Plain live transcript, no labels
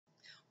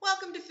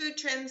Welcome to Food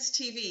Trends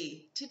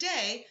TV.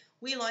 Today,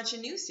 we launch a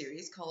new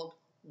series called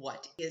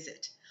What Is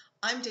It?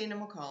 I'm Dana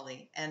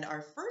McCauley, and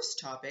our first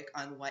topic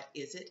on What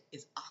Is It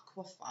is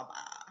Aquafaba.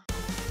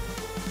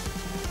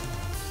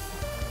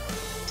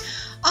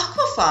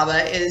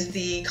 Aquafaba is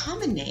the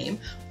common name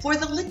for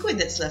the liquid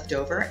that's left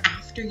over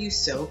after you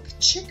soak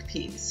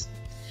chickpeas.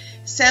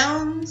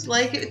 Sounds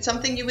like it's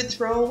something you would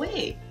throw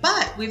away,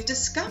 but we've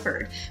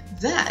discovered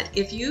that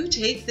if you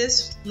take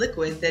this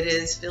liquid that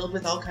is filled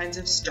with all kinds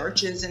of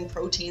starches and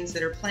proteins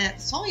that are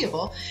plant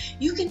soluble,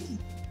 you can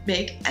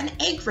make an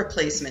egg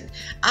replacement.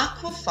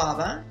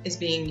 Aquafaba is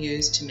being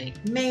used to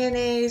make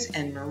mayonnaise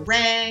and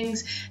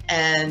meringues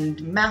and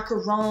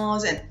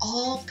macarons and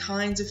all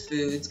kinds of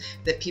foods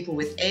that people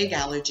with egg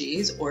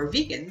allergies or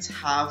vegans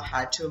have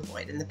had to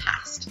avoid in the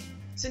past.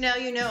 So now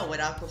you know what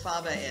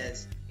Aquafaba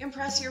is.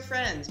 Impress your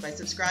friends by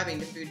subscribing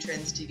to Food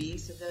Trends TV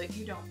so that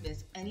you don't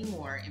miss any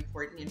more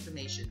important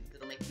information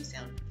that'll make you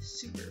sound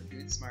super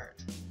food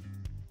smart.